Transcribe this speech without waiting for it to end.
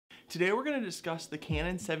Today we're going to discuss the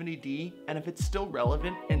Canon 70D and if it's still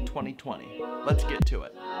relevant in 2020. Let's get to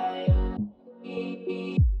it.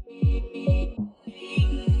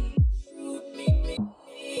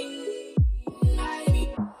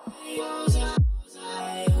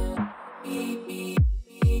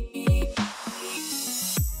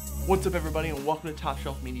 What's up everybody and welcome to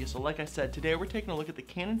TopShelf Media. So like I said, today we're taking a look at the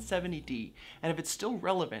Canon 70D and if it's still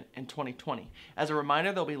relevant in 2020. As a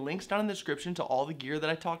reminder, there'll be links down in the description to all the gear that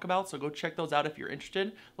I talk about, so go check those out if you're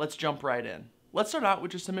interested. Let's jump right in. Let's start out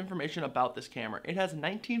with just some information about this camera. It has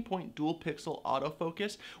 19-point dual pixel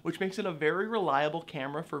autofocus, which makes it a very reliable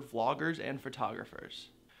camera for vloggers and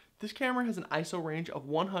photographers. This camera has an ISO range of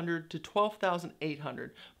 100 to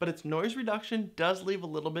 12,800, but its noise reduction does leave a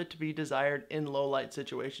little bit to be desired in low light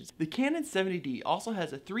situations. The Canon 70D also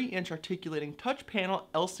has a 3-inch articulating touch panel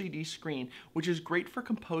LCD screen, which is great for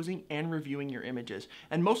composing and reviewing your images,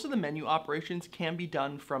 and most of the menu operations can be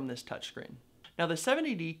done from this touchscreen. Now the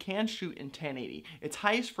 70D can shoot in 1080. Its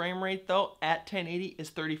highest frame rate though at 1080 is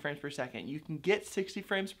 30 frames per second. You can get 60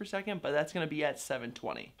 frames per second, but that's going to be at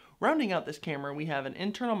 720. Rounding out this camera, we have an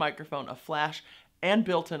internal microphone, a flash, and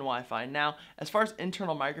built-in Wi-Fi. Now, as far as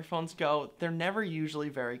internal microphones go, they're never usually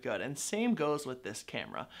very good, and same goes with this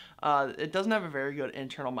camera. It doesn't have a very good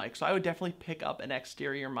internal mic, so I would definitely pick up an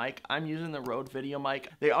exterior mic. I'm using the RØDE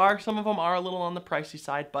VideoMic. Some of them are a little on the pricey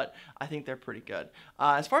side, but I think they're pretty good.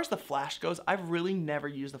 As far as the flash goes, I've really never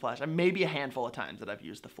used the flash. Maybe a handful of times that I've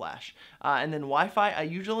used the flash. And then Wi-Fi, I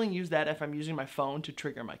usually use that if I'm using my phone to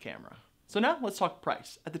trigger my camera. So now let's talk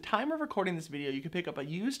price. At the time of recording this video, you can pick up a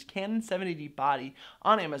used Canon 70D body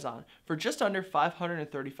on Amazon for just under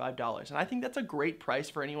 $535. And I think that's a great price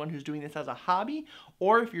for anyone who's doing this as a hobby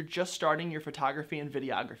or if you're just starting your photography and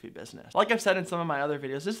videography business. Like I've said in some of my other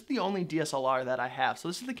videos, this is the only DSLR that I have. So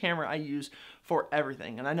this is the camera I use for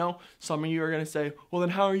everything. And I know some of you are gonna say, well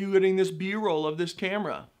then how are you getting this B-roll of this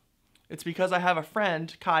camera? It's because I have a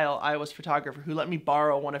friend, Kyle, Iowa's photographer, who let me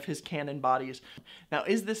borrow one of his Canon bodies. Now,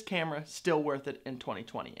 is this camera still worth it in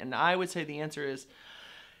 2020? And I would say the answer is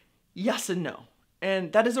yes and no.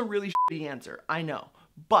 And that is a really shitty answer, I know.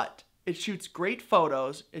 But it shoots great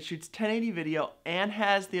photos, it shoots 1080 video, and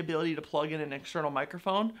has the ability to plug in an external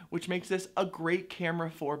microphone, which makes this a great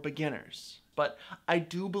camera for beginners. But I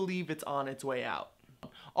do believe it's on its way out.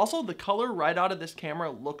 Also, the color right out of this camera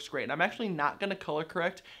looks great. I'm actually not going to color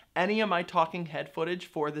correct any of my talking head footage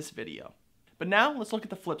for this video. But now let's look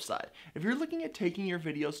at the flip side. If you're looking at taking your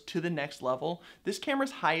videos to the next level, this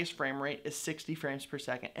camera's highest frame rate is 60 frames per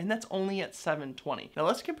second, and that's only at 720. Now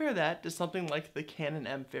let's compare that to something like the Canon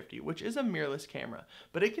M50, which is a mirrorless camera,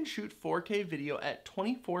 but it can shoot 4K video at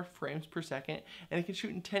 24 frames per second, and it can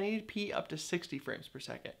shoot in 1080p up to 60 frames per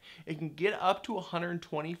second. It can get up to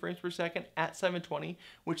 120 frames per second at 720,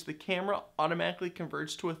 which the camera automatically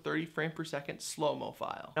converts to a 30 frame per second slow-mo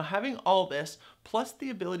file. Now having all this, plus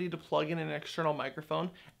the ability to plug in an external microphone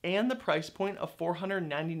and the price point of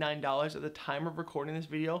 $499 at the time of recording this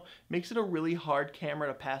video makes it a really hard camera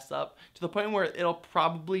to pass up, to the point where it'll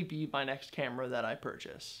probably be my next camera that I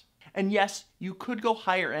purchase. And yes, you could go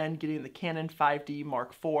higher end getting the Canon 5D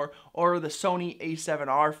Mark IV or the Sony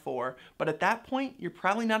a7R IV, but at that point you're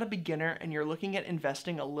probably not a beginner and you're looking at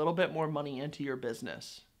investing a little bit more money into your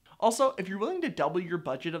business. Also, if you're willing to double your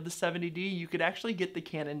budget of the 70D, you could actually get the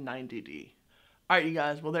Canon 90D. Alright you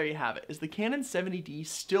guys, well there you have it. Is the Canon 70D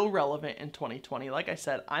still relevant in 2020? Like I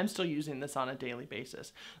said, I'm still using this on a daily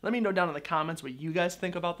basis. Let me know down in the comments what you guys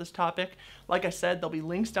think about this topic. Like I said, there'll be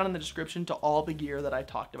links down in the description to all the gear that I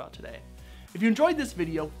talked about today. If you enjoyed this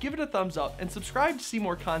video, give it a thumbs up and subscribe to see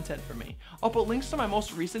more content from me. I'll put links to my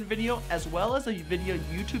most recent video as well as a video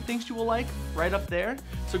YouTube thinks you will like right up there,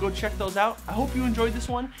 so go check those out. I hope you enjoyed this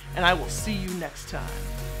one, and I will see you next time.